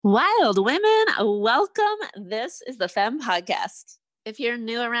Wild women, welcome. This is the Femme Podcast. If you're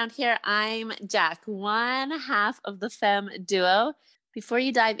new around here, I'm Jack, one half of the Femme duo. Before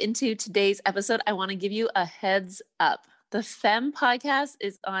you dive into today's episode, I want to give you a heads up. The Femme Podcast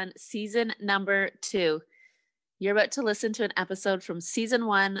is on season number 2. You're about to listen to an episode from season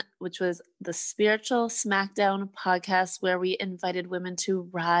 1, which was the Spiritual Smackdown podcast, where we invited women to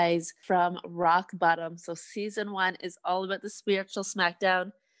rise from rock bottom. So season 1 is all about the spiritual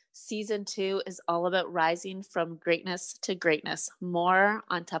smackdown. Season 2 is all about rising from greatness to greatness. More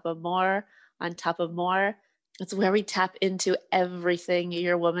on top of more on top of more. It's where we tap into everything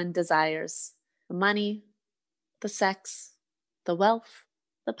your woman desires. The money, the sex, the wealth,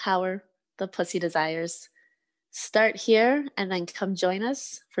 the power, the pussy desires. Start here and then come join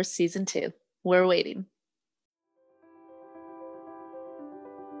us for season 2. We're waiting.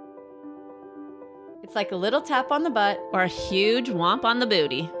 It's like a little tap on the butt or a huge womp on the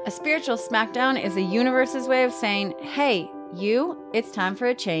booty. A spiritual smackdown is the universe's way of saying, hey, you, it's time for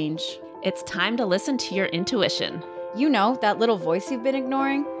a change. It's time to listen to your intuition. You know, that little voice you've been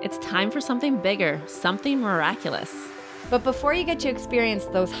ignoring? It's time for something bigger, something miraculous. But before you get to experience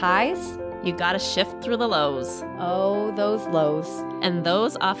those highs, you gotta shift through the lows. Oh, those lows. And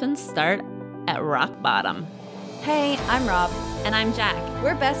those often start at rock bottom. Hey, I'm Rob. And I'm Jack.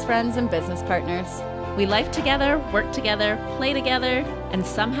 We're best friends and business partners. We life together, work together, play together, and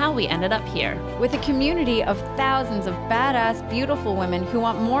somehow we ended up here. With a community of thousands of badass, beautiful women who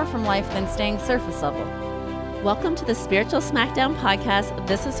want more from life than staying surface level. Welcome to the Spiritual Smackdown podcast.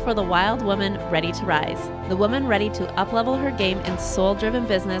 This is for the wild woman ready to rise. The woman ready to up-level her game in soul-driven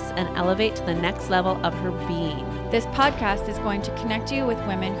business and elevate to the next level of her being. This podcast is going to connect you with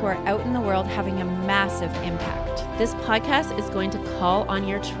women who are out in the world having a massive impact. This podcast is going to call on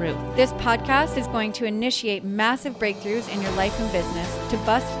your truth. This podcast is going to initiate massive breakthroughs in your life and business to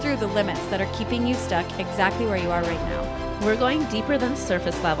bust through the limits that are keeping you stuck exactly where you are right now. We're going deeper than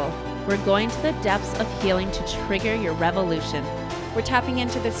surface level. We're going to the depths of healing to trigger your revolution. We're tapping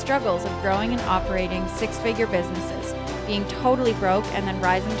into the struggles of growing and operating six-figure businesses, being totally broke and then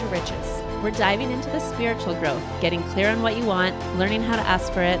rising to riches. We're diving into the spiritual growth, getting clear on what you want, learning how to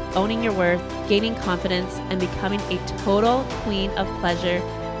ask for it, owning your worth, gaining confidence, and becoming a total queen of pleasure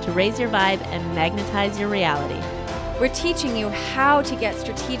to raise your vibe and magnetize your reality. We're teaching you how to get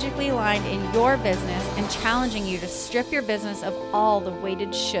strategically aligned in your business and challenging you to strip your business of all the weighted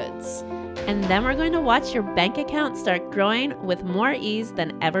shoulds. And then we're going to watch your bank account start growing with more ease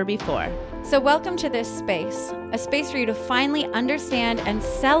than ever before. So welcome to this space, a space for you to finally understand and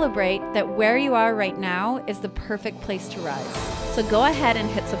celebrate that where you are right now is the perfect place to rise. So go ahead and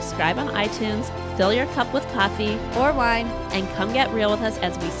hit subscribe on iTunes, fill your cup with coffee or wine, and come get real with us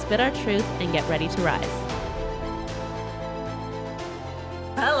as we spit our truth and get ready to rise.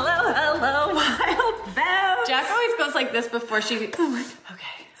 Hello, wild femmes. Jack always goes like this before she... Oh my, okay.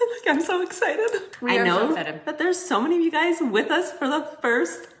 I'm so excited. I know that there's so many of you guys with us for the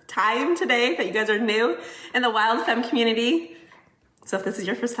first time today, that you guys are new in the Wild Femme community. So if this is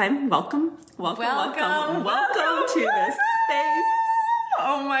your first time, welcome to this space.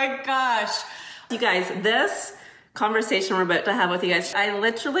 Oh my gosh. You guys, this conversation we're about to have with you guys, I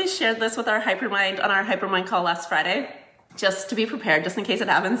literally shared this with our Hypermind on our Hypermind call last Friday, just to be prepared, just in case it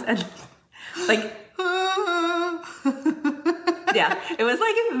happens. And like... Yeah, it was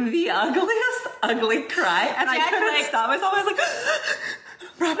like the ugliest ugly cry, and I couldn't stop myself. I was like,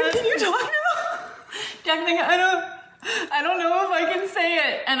 Robin, can you talk now? Jack, I don't know if I can say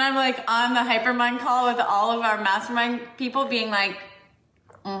it. And I'm like on the Hypermind call with all of our mastermind people being like,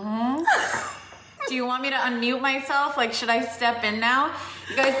 do you want me to unmute myself? Like, should I step in now?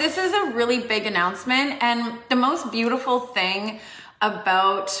 You guys, this is a really big announcement, and the most beautiful thing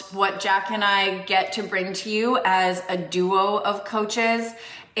about what Jack and I get to bring to you as a duo of coaches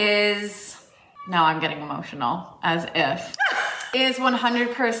is, now I'm getting emotional, as if, is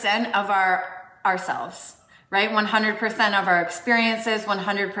 100% of ourselves, right? 100% of our experiences,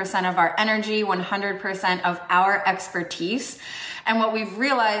 100% of our energy, 100% of our expertise. And what we've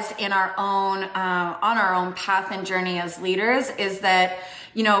realized in our own, on our own path and journey as leaders is that,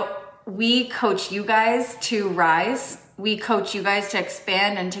 you know, we coach you guys to rise. We coach you guys to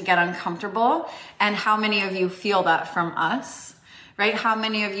expand and to get uncomfortable. And how many of you feel that from us, right? How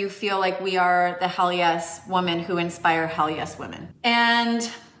many of you feel like we are the hell yes women who inspire hell yes women? And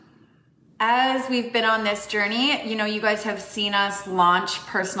as we've been on this journey, you know, you guys have seen us launch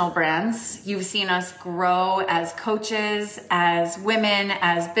personal brands. You've seen us grow as coaches, as women,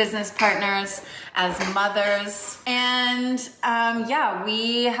 as business partners, as mothers. And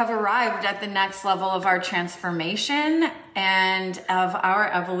we have arrived at the next level of our transformation. and of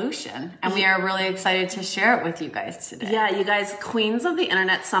our evolution. And we are really excited to share it with you guys today. Yeah, you guys, Queens of the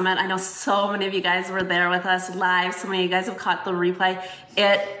Internet Summit. I know so many of you guys were there with us live. So many of you guys have caught the replay.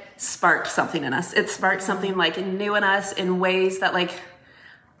 It sparked something in us. It sparked something like new in us in ways that like,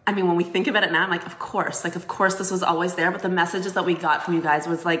 I mean, when we think about it now, I'm like, of course this was always there. But the messages that we got from you guys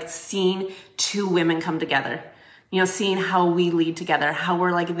was like seeing two women come together, you know, seeing how we lead together, how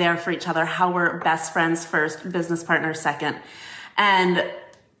we're like there for each other, how we're best friends first, business partners second. And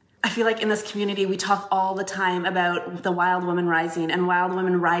I feel like in this community, we talk all the time about the wild women rising and wild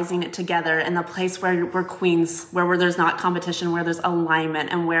women rising together in the place where we're queens, where there's not competition, where there's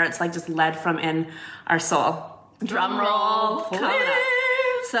alignment, and where it's like just led from in our soul. Drum roll, please.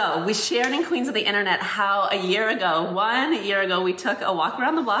 So we shared in Queens of the Internet how 1 year ago, we took a walk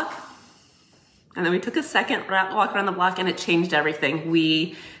around the block, and then we took a second walk around the block, and it changed everything.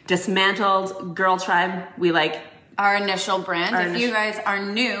 We dismantled Girl Tribe. We like our initial brand. If you guys are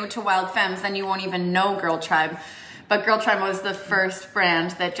new to Wild Femmes, then you won't even know Girl Tribe. But Girl Tribe was the first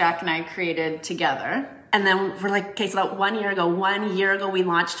brand that Jack and I created together. And then we're like, okay, so about 1 year ago, we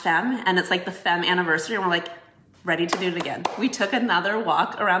launched Femme, and it's like the Femme anniversary, and we're like, ready to do it again. We took another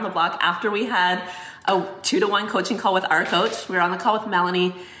walk around the block after we had a 2-to-1 coaching call with our coach. We were on the call with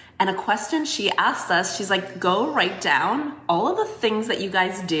Melanie, and a question she asked us, she's like, go write down all of the things that you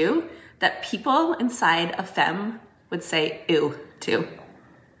guys do that people inside of Femme would say ew to.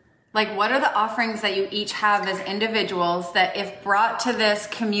 Like, what are the offerings that you each have as individuals that if brought to this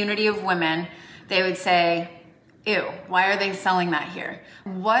community of women, they would say, ew, why are they selling that here?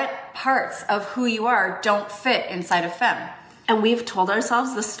 What parts of who you are don't fit inside of Femme? And we've told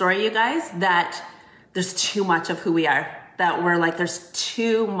ourselves the story, you guys, that there's too much of who we are. That we're like, there's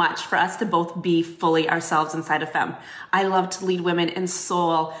too much for us to both be fully ourselves inside of Femme. I love to lead women in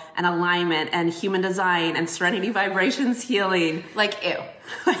soul and alignment and human design and serenity vibrations healing. Like, ew.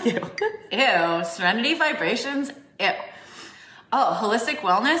 Like, ew. Ew. Serenity vibrations? Ew. Oh, holistic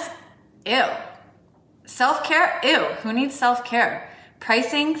wellness? Ew. Self-care? Ew. Who needs self-care?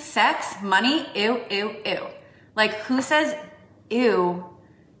 Pricing, sex, money? Ew, ew, ew. Like, who says ew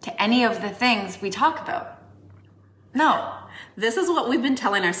to any of the things we talk about? No. This is what we've been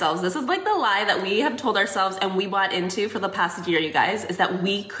telling ourselves. This is like the lie that we have told ourselves and we bought into for the past year, you guys, is that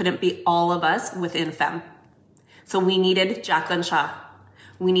we couldn't be all of us within Femme. So we needed Jacqueline Shaw.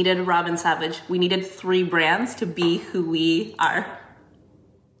 We needed Robin Savage. We needed 3 brands to be who we are.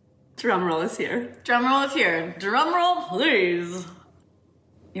 Drum roll is here. Drum roll is here. Drum roll, please.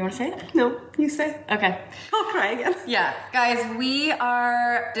 You want to say it? No, you say. Okay. I'll cry again. Yeah. Guys, we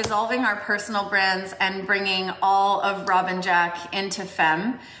are dissolving our personal brands and bringing all of Rob and Jack into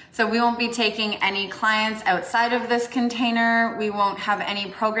Femme. So we won't be taking any clients outside of this container. We won't have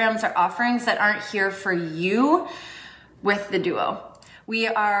any programs or offerings that aren't here for you with the duo. We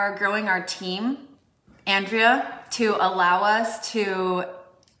are growing our team, Andrea, to allow us to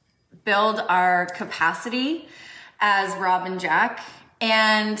build our capacity as Rob and Jack.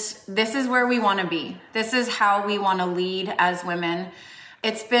 And this is where we want to be. This is how we want to lead as women.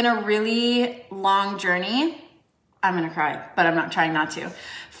 It's been a really long journey. I'm going to cry, but I'm not trying not to.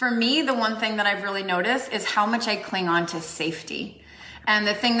 For me, the one thing that I've really noticed is how much I cling on to safety. And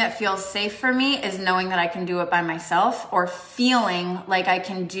the thing that feels safe for me is knowing that I can do it by myself or feeling like I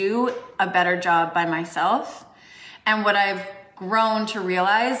can do a better job by myself. And what I've grown to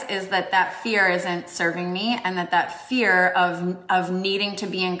realize is that fear isn't serving me, and that fear of needing to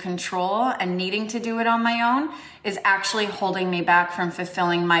be in control and needing to do it on my own is actually holding me back from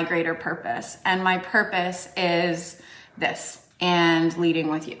fulfilling my greater purpose. And my purpose is this, and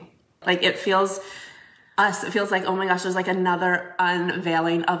leading with you. Like it feels like, oh my gosh, there's like another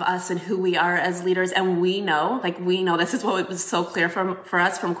unveiling of us and who we are as leaders. And we know this is what was so clear for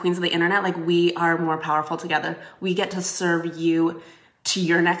us from Queens of the Internet. Like we are more powerful together. We get to serve you to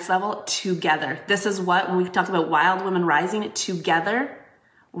your next level together. This is what, when we talk about wild women rising together,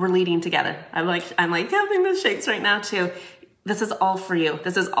 we're leading together. I'm like having the shakes right now too. This is all for you.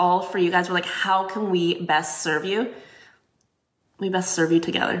 This is all for you guys. We're like, how can we best serve you? We best serve you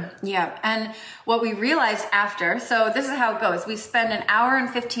together. Yeah. And what we realized after, so this is how it goes. We spend an hour and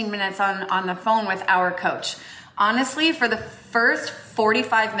 15 minutes on the phone with our coach. Honestly, for the first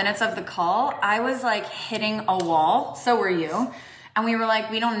 45 minutes of the call, I was like hitting a wall. So were you. And we were like,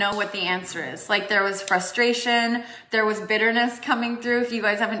 we don't know what the answer is. Like there was frustration, there was bitterness coming through. If you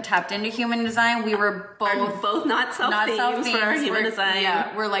guys haven't tapped into human design, we were both not self-themes for our human design.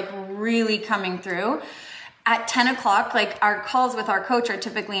 Yeah, we're like really coming through. At 10 o'clock, like our calls with our coach are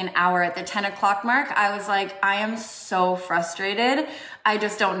typically an hour. At the 10 o'clock mark, I was like, I am so frustrated. I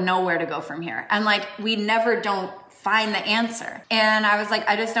just don't know where to go from here. And like, we never don't find the answer. And I was like,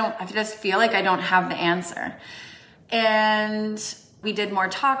 I just feel like I don't have the answer. And we did more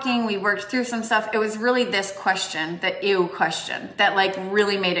talking. We worked through some stuff. It was really this question, the ew question, that like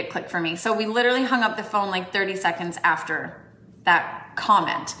really made it click for me. So we literally hung up the phone like 30 seconds after that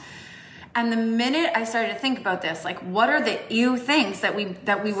comment. And the minute I started to think about this, like what are the ew things that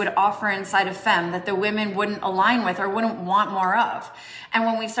we would offer inside of Femme that the women wouldn't align with or wouldn't want more of? And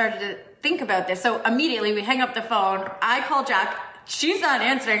when we started to think about this, so immediately we hang up the phone. I call Jack. She's not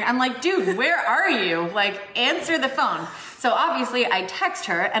answering. I'm like, dude, where are you? Like, answer the phone. So obviously I text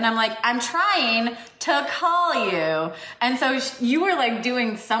her and I'm like, I'm trying to call you. And so you were like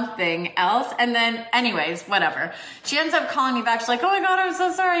doing something else. And then anyways, whatever. She ends up calling me back. She's like, oh my God, I'm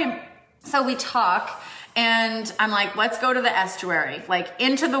so sorry. So we talk and I'm like, let's go to the estuary, like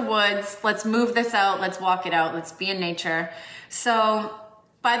into the woods. Let's move this out. Let's walk it out. Let's be in nature. So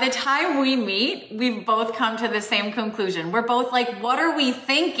by the time we meet, we've both come to the same conclusion. We're both like, what are we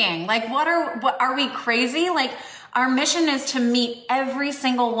thinking? Like, what are we crazy? Like, our mission is to meet every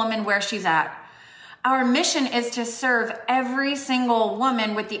single woman where she's at. Our mission is to serve every single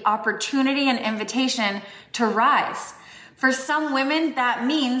woman with the opportunity and invitation to rise. For some women, that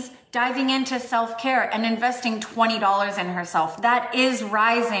means diving into self-care and investing $20 in herself. That is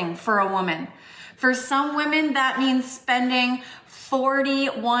rising for a woman. For some women, that means spending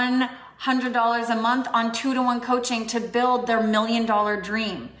 $4,100 a month on 2-to-1 coaching to build their $1 million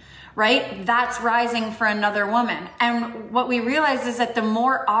dream, right? That's rising for another woman. And what we realize is that the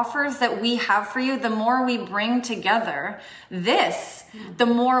more offers that we have for you, the more we bring together the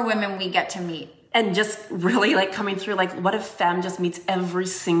more women we get to meet. And just really like coming through, like what if Femme just meets every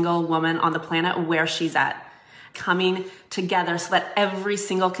single woman on the planet where she's at? Coming together so that every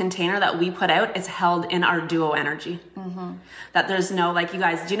single container that we put out is held in our duo energy. Mm-hmm. That there's no, like, you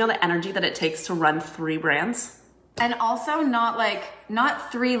guys, do you know the energy that it takes to run 3 brands? And also not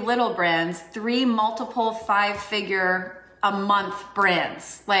 3 little brands, 3 multiple 5-figure a month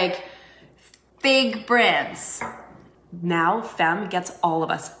brands, like big brands. Now Femme gets all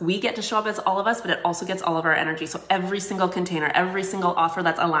of us. We get to show up as all of us, but it also gets all of our energy. So every single container, every single offer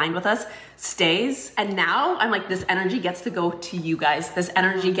that's aligned with us stays. And now I'm like, this energy gets to go to you guys. This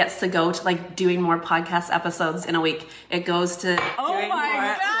energy gets to go to like doing more podcast episodes in a week. It goes to oh my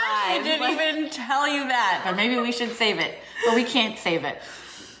gosh, I didn't even tell you that. But maybe we should save it. But we can't save it.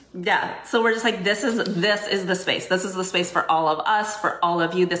 Yeah. So we're just like, this is the space. This is the space for all of us, for all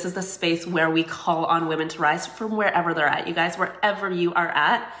of you. This is the space where we call on women to rise from wherever they're at. You guys, wherever you are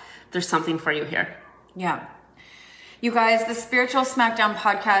at, there's something for you here. Yeah. You guys, the Spiritual Smackdown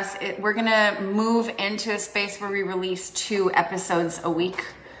podcast, we're going to move into a space where we release 2 episodes a week,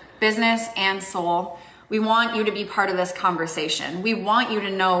 business and soul. We want you to be part of this conversation. We want you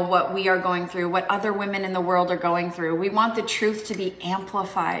to know what we are going through, what other women in the world are going through. We want the truth to be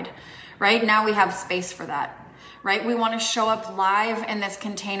amplified. Right now we have space for that. Right? We want to show up live in this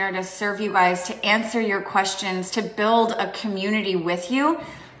container to serve you guys, to answer your questions, to build a community with you.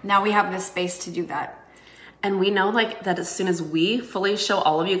 Now we have the space to do that. And we know like that as soon as we fully show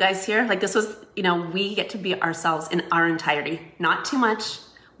all of you guys here, like this was, we get to be ourselves in our entirety, not too much.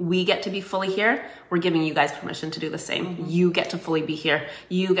 We get to be fully here. We're giving you guys permission to do the same. Mm-hmm. You get to fully be here.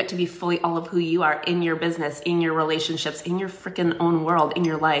 You get to be fully all of who you are in your business, in your relationships, in your freaking own world, in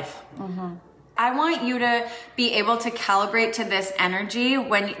your life. Mm-hmm. I want you to be able to calibrate to this energy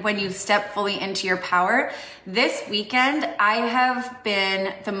when you step fully into your power. This weekend, I have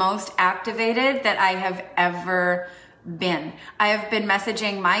been the most activated that I have ever been. I have been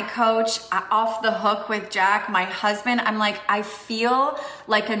messaging my coach, off the hook with Jack, my husband. I'm like, I feel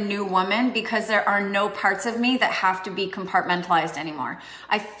like a new woman because there are no parts of me that have to be compartmentalized anymore.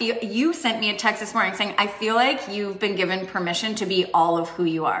 You sent me a text this morning saying, I feel like you've been given permission to be all of who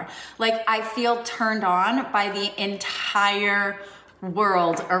you are. Like, I feel turned on by the entire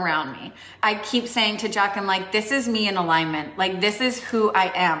world around me. I keep saying to Jack, I'm like, this is me in alignment. Like, this is who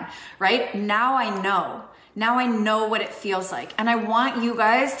I am, right? Now I know. Now I know what it feels like. And I want you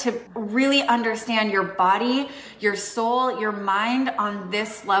guys to really understand your body, your soul, your mind on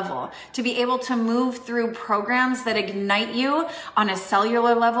this level, to be able to move through programs that ignite you on a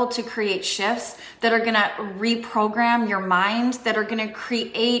cellular level to create shifts that are going to reprogram your mind, that are going to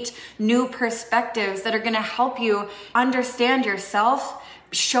create new perspectives, that are going to help you understand yourself,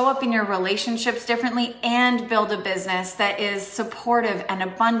 show up in your relationships differently, and build a business that is supportive and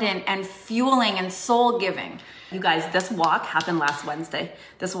abundant and fueling and soul giving. You guys, this walk happened last Wednesday.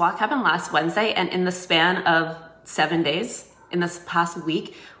 And in the span of 7 days, in this past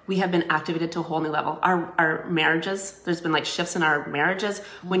week, we have been activated to a whole new level. Our marriages, there's been like shifts in our marriages.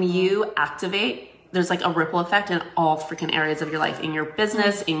 When you activate there's like a ripple effect in all freaking areas of your life, in your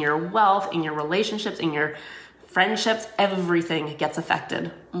business, in your wealth, in your relationships, in your friendships, everything gets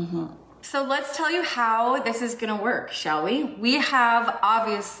affected. So let's tell you how this is going to work, shall we? We have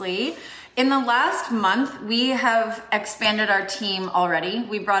obviously, in the last month, we have expanded our team already.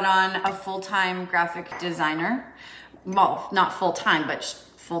 We brought on a full-time graphic designer. Well, not full-time, but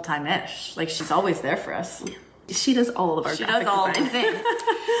full-time-ish. Like, she's always there for us. She does all of our graphic design. She does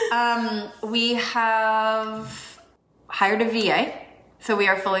all the things. We have hired a VA, so we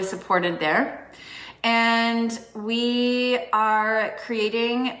are fully supported there. And we are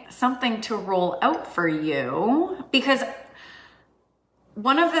creating something to roll out for you, because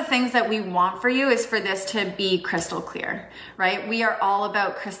one of the things that we want for you is for this to be crystal clear, right? We are all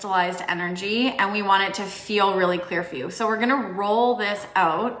about crystallized energy, and we want it to feel really clear for you. So we're gonna roll this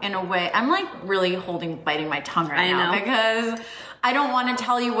out in a way. I'm like really biting my tongue right now because I don't want to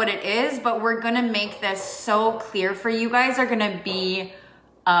tell you what it is, but we're gonna make this so clear for you. Guys are gonna be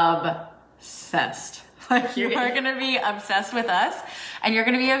obsessed. Like, you are going to be obsessed with us, and you're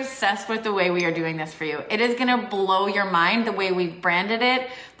going to be obsessed with the way we are doing this for you. It is going to blow your mind. The way we've branded it,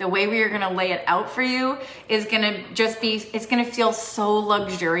 the way we are going to lay it out for you is going to just be, it's going to feel so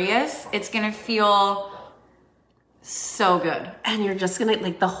luxurious. It's going to feel so good. And you're just going to,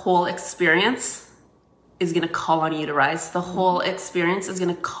 like, the whole experience is going to call on you to rise. The whole experience is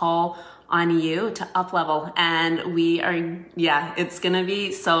going to call on you to up level. And we are, it's going to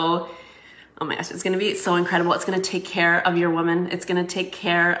be so... Oh my gosh, it's going to be so incredible. It's going to take care of your woman. It's going to take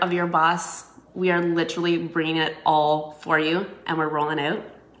care of your boss. We are literally bringing it all for you, and we're rolling out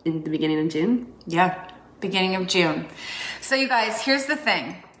in the beginning of June. Yeah, beginning of June. So you guys, here's the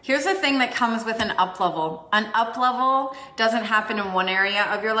thing. Here's the thing that comes with an up level. An up level doesn't happen in one area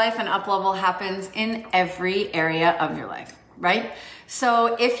of your life. An up level happens in every area of your life, right?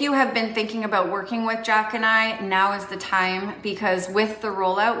 So if you have been thinking about working with Jack and I, now is the time, because with the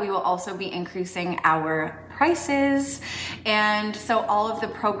rollout, we will also be increasing our prices. And so all of the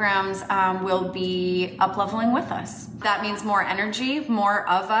programs will be up leveling with us. That means more energy, more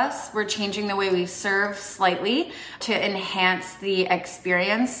of us. We're changing the way we serve slightly to enhance the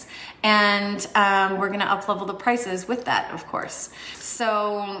experience. And we're going to up level the prices with that, of course.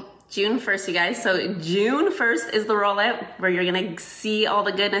 So June 1st, you guys. So June 1st is the rollout where you're going to see all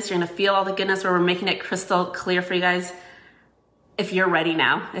the goodness. You're going to feel all the goodness, where we're making it crystal clear for you guys. If you're ready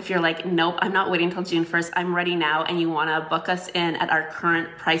now, if you're like, nope, I'm not waiting until June 1st, I'm ready now, and you want to book us in at our current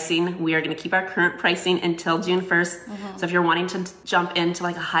pricing, we are going to keep our current pricing until June 1st. So if you're wanting to jump into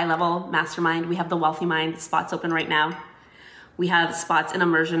like a high level mastermind, we have the Wealthy Mind spots open right now. We have spots in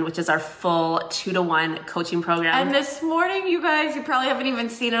Immersion, which is our full 2-to-1 coaching program. And this morning, you guys, you probably haven't even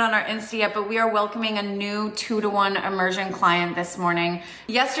seen it on our Insta yet, but we are welcoming a new 2-to-1 Immersion client this morning.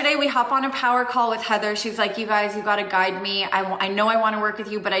 Yesterday, we hop on a power call with Heather. She's like, you guys, you got to guide me. I know I want to work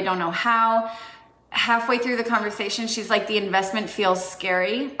with you, but I don't know how. Halfway through the conversation, she's like, the investment feels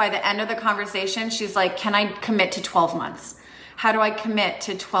scary. By the end of the conversation, she's like, can I commit to 12 months? How do I commit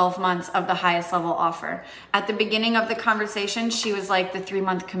to 12 months of the highest level offer? At the beginning of the conversation, she was like, the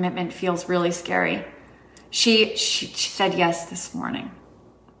 3-month commitment feels really scary. She said yes this morning.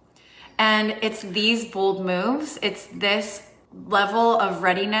 And it's these bold moves. It's this level of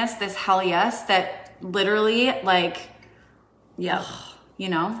readiness, this hell yes, that literally like, you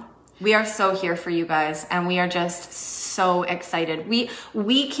know, we are so here for you guys, and we are just so excited.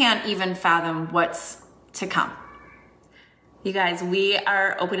 We can't even fathom what's to come. You guys, we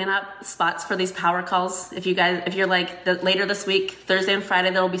are opening up spots for these power calls. If you're like later this week, Thursday and Friday,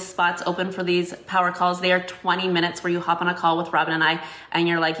 there will be spots open for these power calls. They are 20 minutes where you hop on a call with Robin and I, and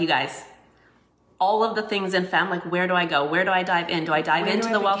you're like, you guys, all of the things in Femme, like, where do I go? Where do I dive in? Do I dive into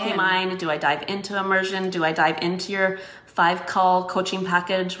the Wealthy Mind? Do I dive into Immersion? Do I dive into your 5-call coaching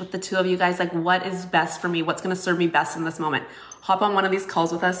package with the two of you guys? Like, what is best for me? What's going to serve me best in this moment? Hop on one of these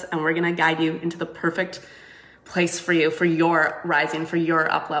calls with us, and we're going to guide you into the perfect place for you, for your rising, for your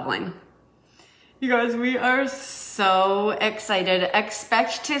up leveling. You guys, we are so excited.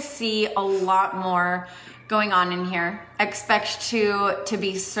 Expect to see a lot more going on in here. Expect to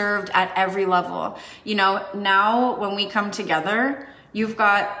be served at every level. You know, now when we come together, you've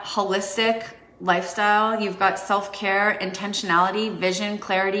got holistic lifestyle, you've got self-care, intentionality, vision,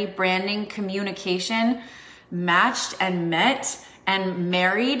 clarity, branding, communication, matched and met and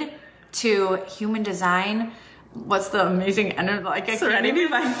married to human design. What's the amazing energy? Like, Serenity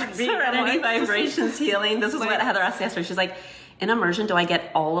vibrations, healing. This is what Heather asked yesterday. She's like, in Immersion, do I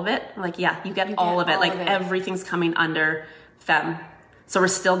get all of it? I'm like, yeah, you get all of it. Like, everything's coming under Femme. So we're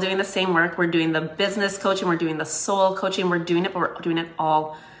still doing the same work. We're doing the business coaching. We're doing the soul coaching. We're doing it, but we're doing it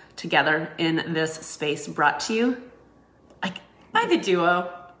all together in this space brought to you like By the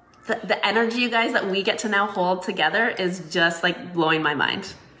duo. the energy, you guys, that we get to now hold together is just like blowing my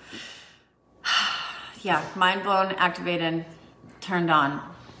mind. Yeah, mind blown, activated, turned on.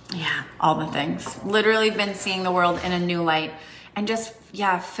 Yeah. All the things. Literally been seeing the world in a new light and just,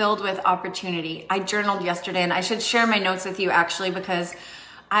 yeah, filled with opportunity. I journaled yesterday, and I should share my notes with you actually, because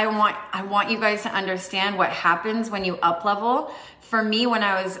I want you guys to understand what happens when you up level. For me, when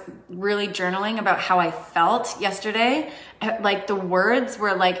I was really journaling about how I felt yesterday, like the words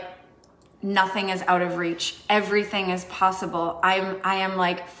were like, nothing is out of reach. Everything is possible. I am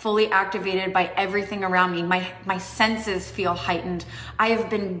like fully activated by everything around me. My senses feel heightened. I have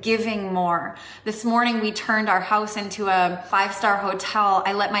been giving more. This morning we turned our house into a 5-star hotel.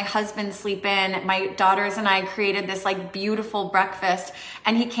 I let my husband sleep in. My daughters and I created this like beautiful breakfast.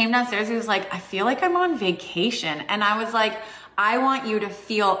 And he came downstairs. He was like, I feel like I'm on vacation. And I was like, I want you to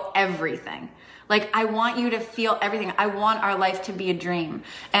feel everything. Like, I want you to feel everything. I want our life to be a dream.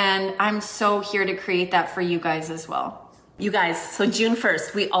 And I'm so here to create that for you guys as well. You guys, so June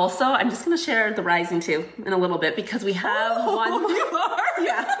 1st, we also, I'm just going to share the Rising too in a little bit because we have one. You are?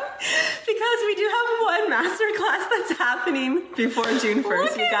 Yeah. Because we do have one masterclass that's happening before June 1st,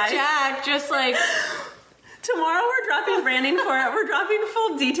 Look you at guys. Jack, just like... Tomorrow we're dropping branding for it. We're dropping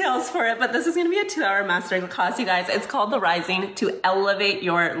full details for it, but this is going to be a 2-hour master class, you guys. It's called The Rising, to elevate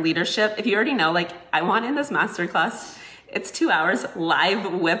your leadership. If you already know, like, I want in this master class, it's 2 hours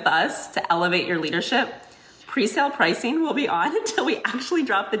live with us to elevate your leadership. Pre-sale pricing will be on until we actually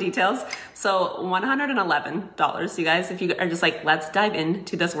drop the details. So $111, you guys, if you are just like, let's dive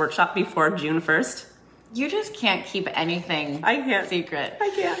into this workshop before June 1st. You just can't keep anything secret. I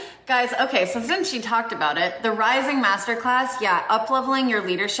can't. Guys, okay, so since she talked about it, the Rising Masterclass, yeah, up-leveling your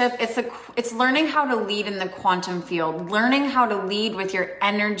leadership, it's learning how to lead in the quantum field, learning how to lead with your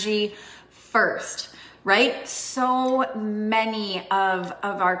energy first, right? So many of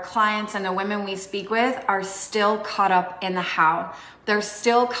our clients and the women we speak with are still caught up in the how. They're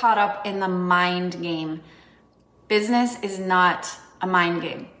still caught up in the mind game. Business is not a mind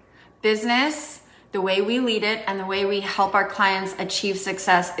game. Business, the way we lead it and the way we help our clients achieve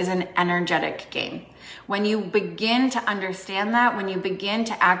success, is an energetic game. When you begin to understand that, when you begin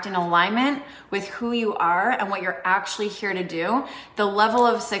to act in alignment with who you are and what you're actually here to do, the level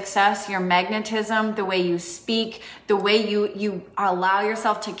of success, your magnetism, the way you speak, the way you allow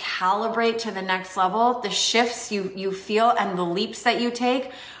yourself to calibrate to the next level, the shifts you feel and the leaps that you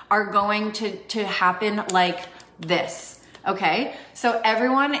take are going to happen like this. Okay, so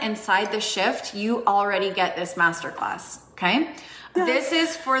everyone inside the shift, you already get this masterclass, okay? This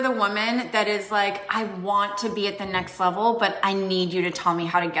is for the woman that is like, I want to be at the next level, but I need you to tell me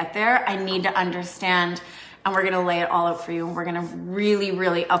how to get there. I need to understand, and we're gonna lay it all out for you. We're gonna really,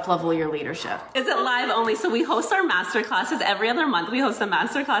 really up-level your leadership. Is it live only? So we host our master classes every other month. We host a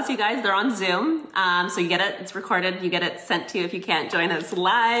master class, you guys. They're on Zoom. So you get it, it's recorded. You get it sent to you if you can't join us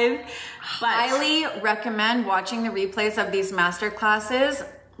live. But Highly recommend watching the replays of these master classes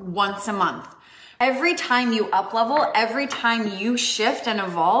once a month. Every time you up level, every time you shift and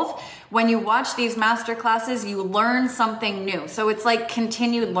evolve, when you watch these master classes, you learn something new. So it's like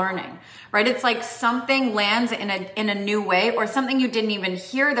continued learning, right? It's like something lands in a new way, or something you didn't even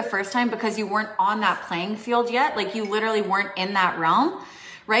hear the first time because you weren't on that playing field yet. Like you literally weren't in that realm.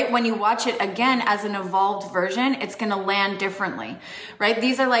 Right? When you watch it again as an evolved version, it's going to land differently, right?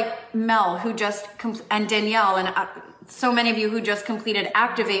 These are like Mel, who just, and Danielle, and so many of you who just completed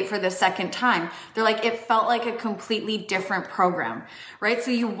Activate for the second time. They're like, it felt like a completely different program, right?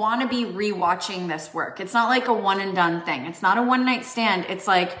 So you want to be rewatching this work. It's not like a one and done thing. It's not a one night stand. It's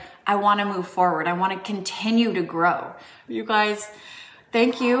like, I want to move forward. I want to continue to grow. You guys,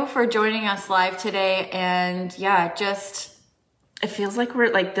 thank you for joining us live today. And yeah, it feels like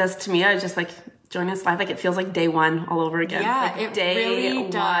we're like this to me. I just like joining us live. Like it feels like day one all over again. Yeah, like it day really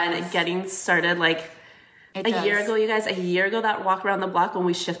does. one, getting started. Like a year ago, you guys, a year ago, that walk around the block when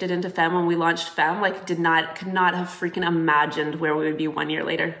we shifted into Femme, when we launched Femme, like could not have freaking imagined where we would be 1 year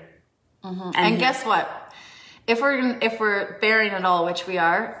later. Mm-hmm. And guess what? If we're bearing it all, which we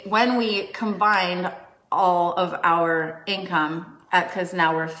are, when we combined all of our income, because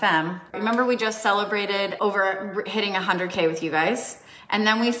now we're Femme. Remember, we just celebrated over hitting 100K with you guys. And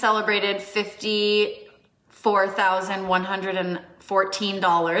then we celebrated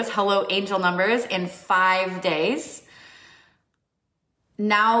 $54,114. Hello, angel numbers, in 5 days.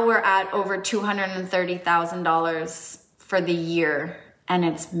 Now we're at over $230,000 for the year. And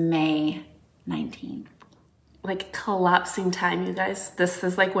it's May 19th. like collapsing time, you guys. This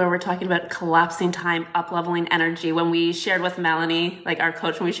is like where we're talking about collapsing time, up-leveling energy. When we shared with Melanie, like our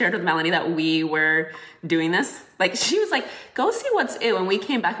coach, when we shared with Melanie that we were doing this, like she was like, go see what's ew. And we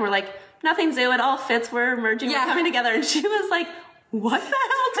came back and we're like, nothing's ew, it all fits, we're merging, we're coming together. And she was like, what the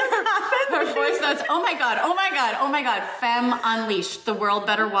hell just happened? Her voice notes, oh my God, oh my God, oh my God. Femme Unleashed, the world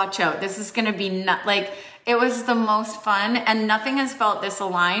better watch out. This is gonna be like, it was the most fun, and nothing has felt this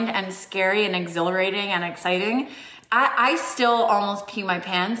aligned and scary and exhilarating and exciting. I still almost pee my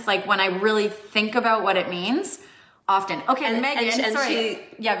pants, like when I really think about what it means often. Okay, and Megan, sorry.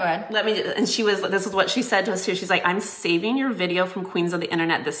 Yeah, go ahead. This is what she said to us too. She's like, I'm saving your video from Queens of the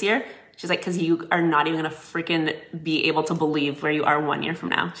Internet this year. She's like, because you are not even going to freaking be able to believe where you are 1 year from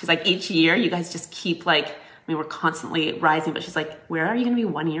now. She's like, each year you guys just keep like, I mean, we're constantly rising, but she's like, where are you going to be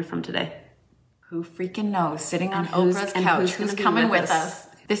 1 year from today? Who freaking knows? Sitting on Oprah's couch. Who's coming with us?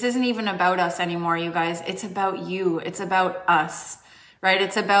 This isn't even about us anymore, you guys. It's about you. It's about us, right?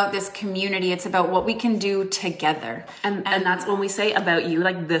 It's about this community. It's about what we can do together. And that's when we say about you,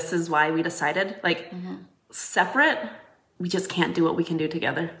 like, this is why we decided, like, separate, we just can't do what we can do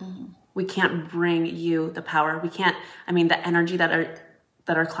together. We can't bring you the power. We can't, I mean, the energy that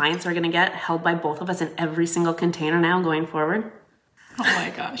our clients are going to get held by both of us in every single container now going forward. Oh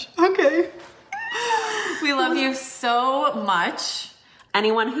my gosh. Okay. We love you so much.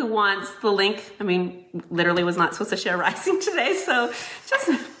 Anyone who wants the link, I mean, literally was not supposed to share Rising today, so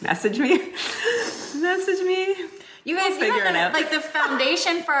just message me. You guys figure it out. Like, the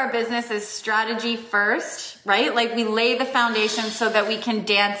foundation for our business is strategy first, right? Like, we lay the foundation so that we can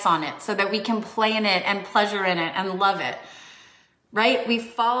dance on it, so that we can play in it and pleasure in it and love it, right? We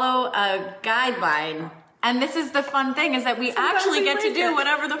follow a guideline. And this is the fun thing, is that we actually get to do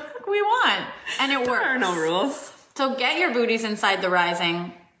whatever the fuck we want. And it works. There are no rules. So get your booties inside the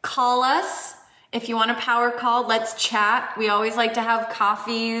Rising. Call us if you want a power call. Let's chat. We always like to have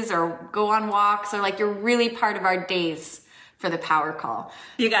coffees or go on walks, or like, you're really part of our days for the power call.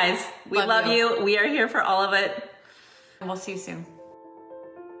 You guys, we love you. We are here for all of it. And we'll see you soon.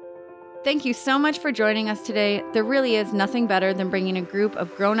 Thank you so much for joining us today. There really is nothing better than bringing a group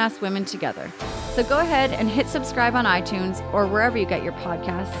of grown-ass women together. So go ahead and hit subscribe on iTunes or wherever you get your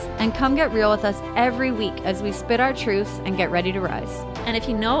podcasts, and come get real with us every week as we spit our truths and get ready to rise. And if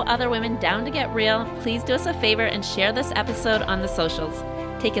you know other women down to get real, please do us a favor and share this episode on the socials.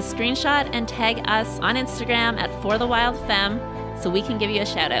 Take a screenshot and tag us on Instagram at ForTheWildFemme so we can give you a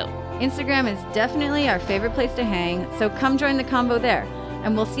shout out. Instagram is definitely our favorite place to hang, so come join the combo there.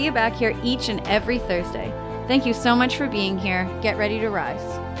 And we'll see you back here each and every Thursday. Thank you so much for being here. Get ready to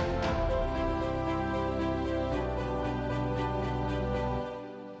rise.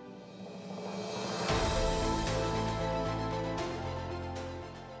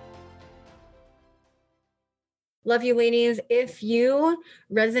 Love you, ladies. If you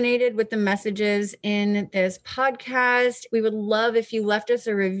resonated with the messages in this podcast, we would love if you left us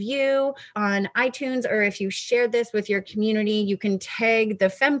a review on iTunes, or if you shared this with your community. You can tag the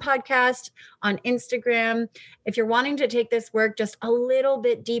Femme Podcast on Instagram. If you're wanting to take this work just a little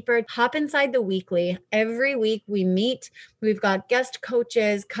bit deeper, hop inside the weekly. Every week we meet. We've got guest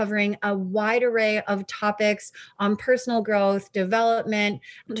coaches covering a wide array of topics on personal growth, development,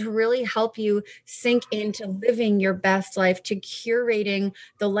 to really help you sink into living your best life, to curating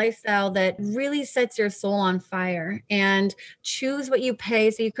the lifestyle that really sets your soul on fire. And choose what you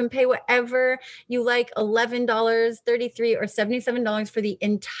pay. So you can pay whatever you like, $11, $33, or $77 for the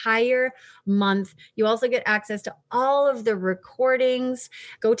entire month. You also get access to all of the recordings.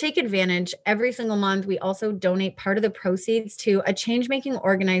 Go take advantage. Every single month, we also donate part of the proceeds to a change-making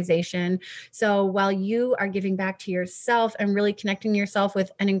organization. So while you are giving back to yourself and really connecting yourself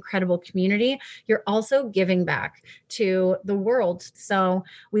with an incredible community, you're also giving back to the world. So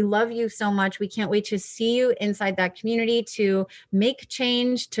we love you so much. We can't wait to see you inside that community, to make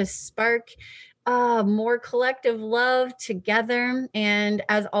change, to spark more collective love together. And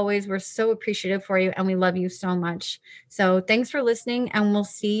as always, we're so appreciative for you, and we love you so much. So thanks for listening, and we'll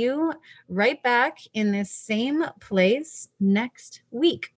see you right back in this same place next week.